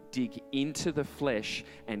actually would dig into the flesh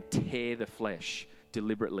and tear the flesh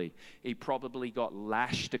deliberately. He probably got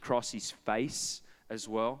lashed across his face as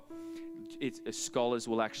well. Scholars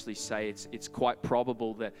will actually say it's quite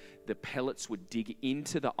probable that the pellets would dig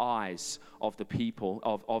into the eyes of the people,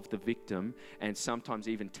 of the victim, and sometimes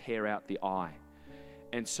even tear out the eye.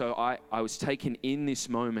 And so I was taken in this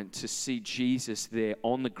moment to see Jesus there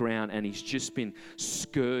on the ground, and he's just been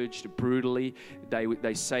scourged brutally.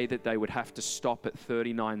 They say that they would have to stop at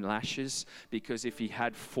 39 lashes, because if he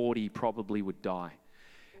had 40, he probably would die.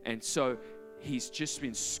 And so he's just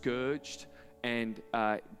been scourged and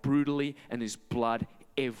brutally, and there's blood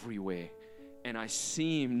everywhere. And I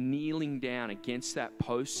see him kneeling down against that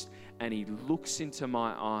post, and he looks into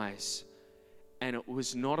my eyes. And it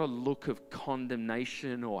was not a look of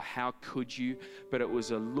condemnation or how could you, but it was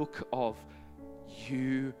a look of,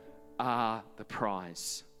 you are the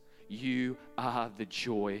prize. You are the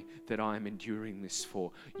joy that I am enduring this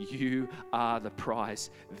for. You are the prize.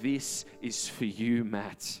 This is for you,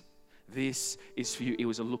 Matt. This is for you. It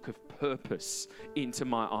was a look of purpose into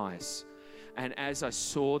my eyes. And as I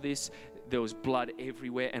saw this, there was blood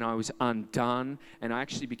everywhere, and I was undone. And I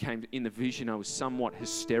actually became, in the vision, I was somewhat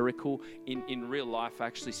hysterical. In real life, I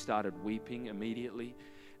actually started weeping immediately.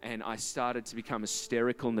 And I started to become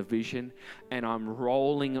hysterical in the vision. And I'm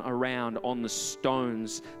rolling around on the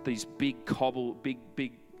stones, these big,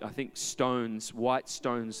 I think stones, white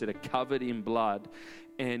stones that are covered in blood.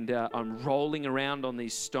 And I'm rolling around on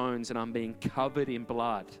these stones, and I'm being covered in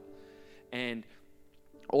blood. And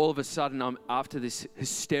all of a sudden, after this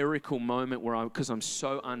hysterical moment because I'm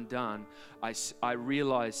so undone, I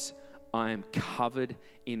realize I am covered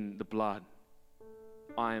in the blood.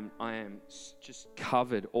 I am just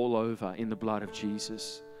covered all over in the blood of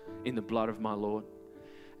Jesus, in the blood of my Lord.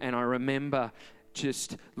 And I remember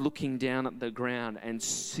just looking down at the ground and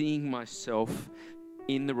seeing myself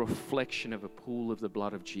in the reflection of a pool of the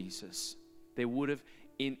blood of Jesus. There would have,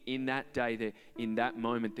 in that day, in that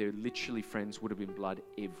moment, there literally, friends, would have been blood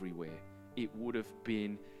everywhere. It would have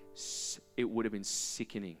been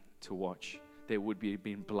sickening to watch. There would have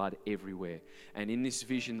been blood everywhere. And in this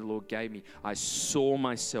vision the Lord gave me, I saw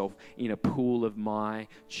myself in a pool of my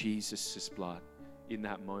Jesus' blood in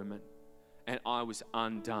that moment. And I was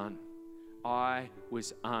undone. I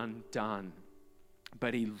was undone.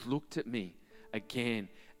 But He looked at me again,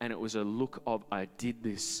 and it was a look of, I did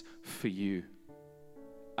this for you.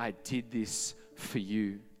 I did this for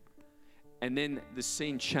you. And then the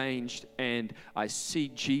scene changed, and I see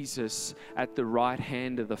Jesus at the right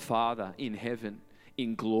hand of the Father in heaven,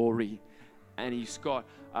 in glory. And He's got,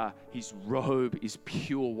 His robe is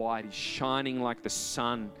pure white. He's shining like the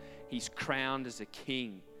sun. He's crowned as a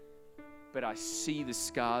king. But I see the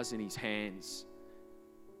scars in His hands.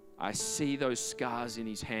 I see those scars in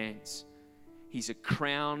His hands. He's a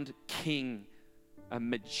crowned king, a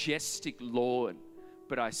majestic Lord.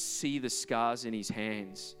 But I see the scars in His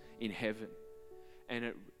hands in heaven.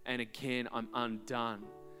 And again, I'm undone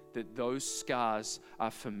that those scars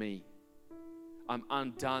are for me. I'm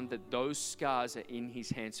undone that those scars are in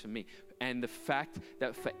His hands for me. And the fact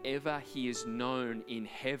that forever He is known in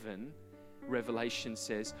heaven, Revelation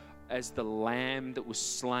says, as the Lamb that was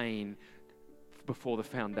slain before the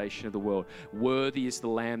foundation of the world. Worthy is the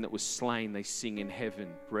Lamb that was slain, they sing in heaven,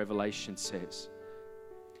 Revelation says.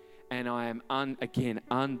 And I am again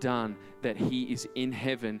undone that He is in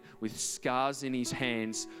heaven with scars in His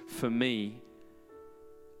hands for me.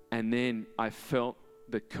 And then I felt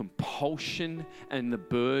the compulsion and the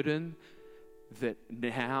burden that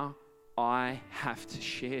now I have to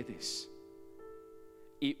share this.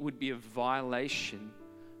 It would be a violation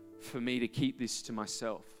for me to keep this to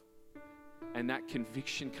myself. And that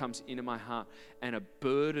conviction comes into my heart, and a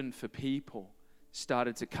burden for people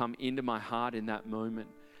started to come into my heart in that moment.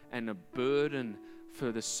 And a burden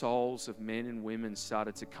for the souls of men and women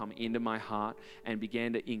started to come into my heart and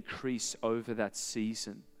began to increase over that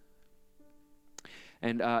season.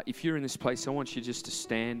 And if you're in this place, I want you just to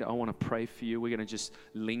stand. I want to pray for you. We're going to just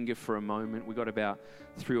linger for a moment. We've got about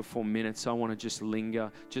 3 or 4 minutes. I want to just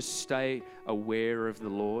linger. Just stay aware of the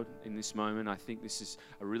Lord in this moment. I think this is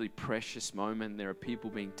a really precious moment. There are people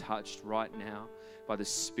being touched right now by the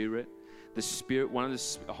Spirit. The Spirit, one of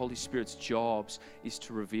the Holy Spirit's jobs is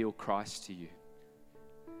to reveal Christ to you.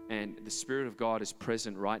 And the Spirit of God is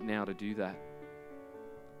present right now to do that.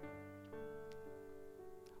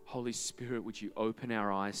 Holy Spirit, would you open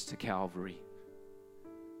our eyes to Calvary?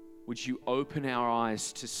 Would you open our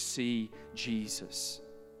eyes to see Jesus?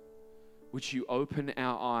 Would you open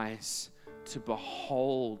our eyes to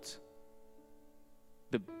behold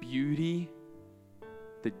the beauty,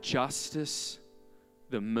 the justice,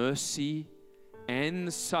 the mercy, and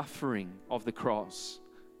the suffering of the cross,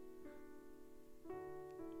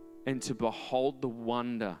 and to behold the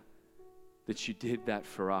wonder that you did that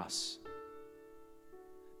for us,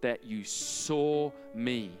 that you saw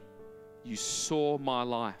me, you saw my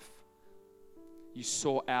life, you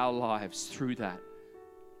saw our lives through that.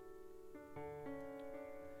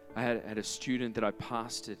 I had a student that I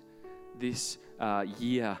pastored this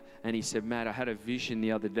year, and he said, Matt, I had a vision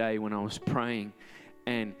the other day when I was praying,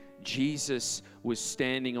 and Jesus was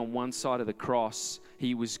standing on one side of the cross.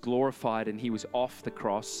 He was glorified and He was off the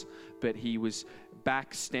cross, but He was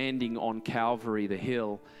back standing on Calvary, the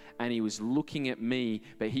hill, and He was looking at me,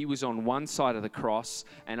 but He was on one side of the cross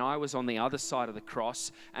and I was on the other side of the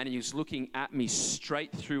cross, and He was looking at me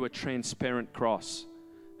straight through a transparent cross,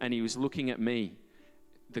 and He was looking at me.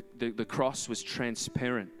 The cross was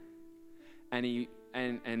transparent, and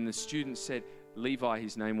the student said, Levi,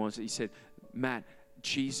 his name was, he said, Matt,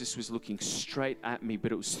 Jesus was looking straight at me,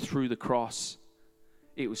 but it was through the cross.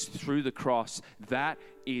 It was through the cross. That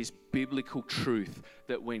is biblical truth,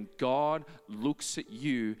 that when God looks at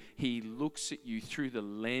you, He looks at you through the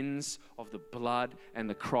lens of the blood and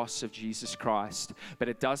the cross of Jesus Christ. But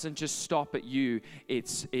it doesn't just stop at you.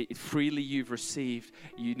 It's freely you've received,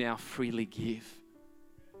 you now freely give.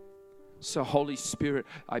 So Holy Spirit,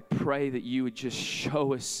 I pray that you would just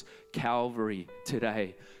show us Calvary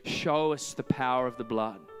today. Show us the power of the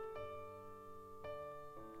blood.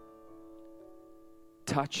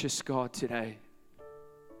 Touch us, God, today.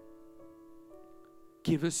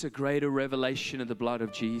 Give us a greater revelation of the blood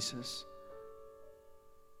of Jesus.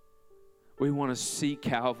 We want to see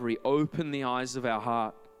Calvary. Open the eyes of our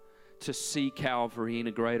heart to see Calvary in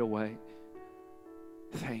a greater way.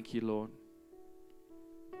 Thank you, Lord.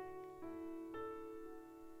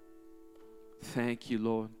 Thank you,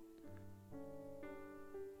 Lord.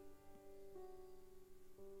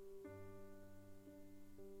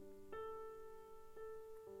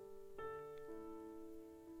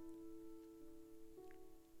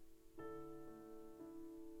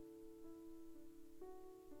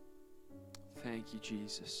 Thank you,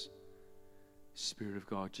 Jesus. Spirit of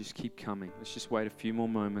God, just keep coming. Let's just wait a few more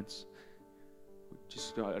moments.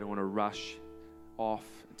 I don't want to rush off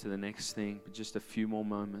to the next thing, but just a few more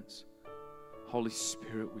moments. Holy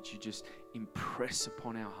Spirit, would you just impress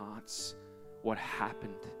upon our hearts what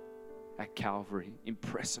happened at Calvary?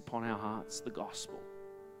 Impress upon our hearts the gospel.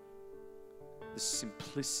 The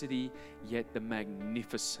simplicity, yet the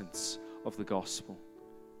magnificence of the gospel.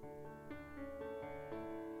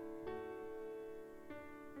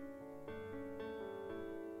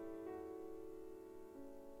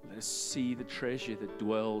 Let us see the treasure that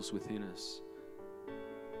dwells within us.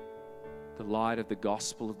 The light of the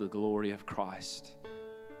gospel of the glory of Christ.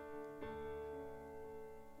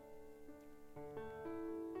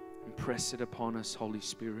 Impress it upon us, Holy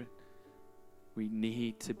Spirit. We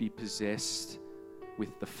need to be possessed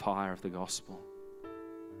with the fire of the gospel.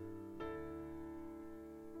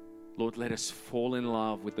 Lord, let us fall in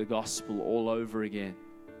love with the gospel all over again.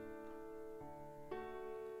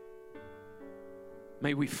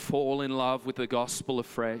 May we fall in love with the gospel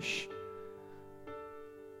afresh.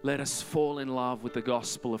 Let us fall in love with the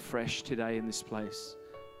gospel afresh today in this place.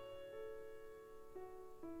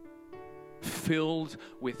 Filled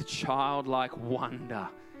with childlike wonder.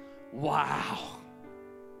 Wow!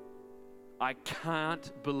 I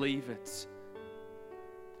can't believe it.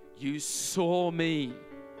 You saw me.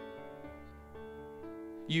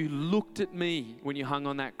 You looked at me when you hung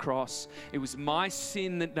on that cross. It was my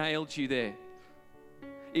sin that nailed you there.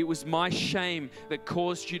 It was my shame that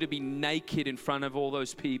caused you to be naked in front of all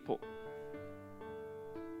those people.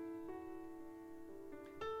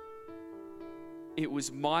 It was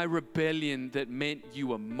my rebellion that meant you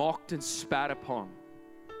were mocked and spat upon.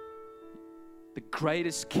 The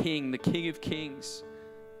greatest king, the King of Kings,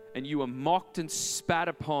 and you were mocked and spat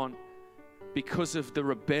upon because of the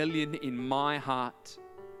rebellion in my heart.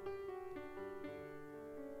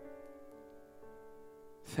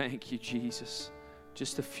 Thank you, Jesus.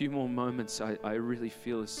 Just a few more moments. I really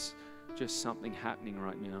feel it's just something happening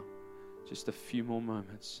right now. Just a few more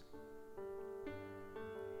moments.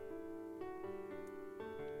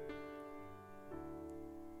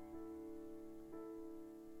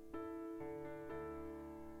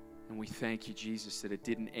 And we thank you, Jesus, that it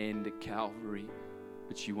didn't end at Calvary,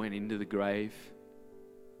 but you went into the grave.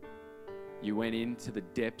 You went into the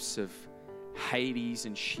depths of Hades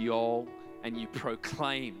and Sheol, and you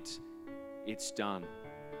proclaimed, it's done.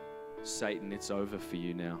 Satan, it's over for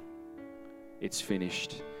you now. It's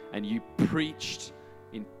finished. And you preached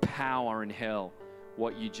in power in hell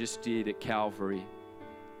what you just did at Calvary.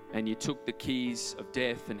 And you took the keys of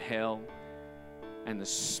death and hell, and the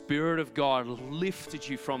Spirit of God lifted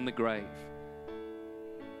you from the grave.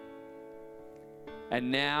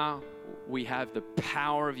 And now we have the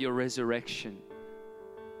power of your resurrection.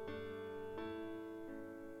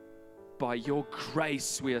 By your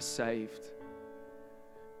grace we are saved.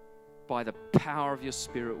 By the power of your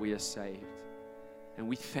Spirit we are saved. And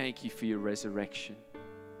we thank you for your resurrection.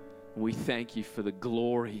 And we thank you for the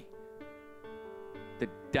glory, the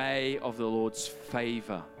day of the Lord's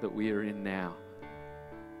favor that we are in now.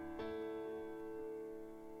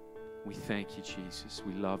 We thank you, Jesus.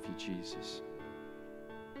 We love you, Jesus.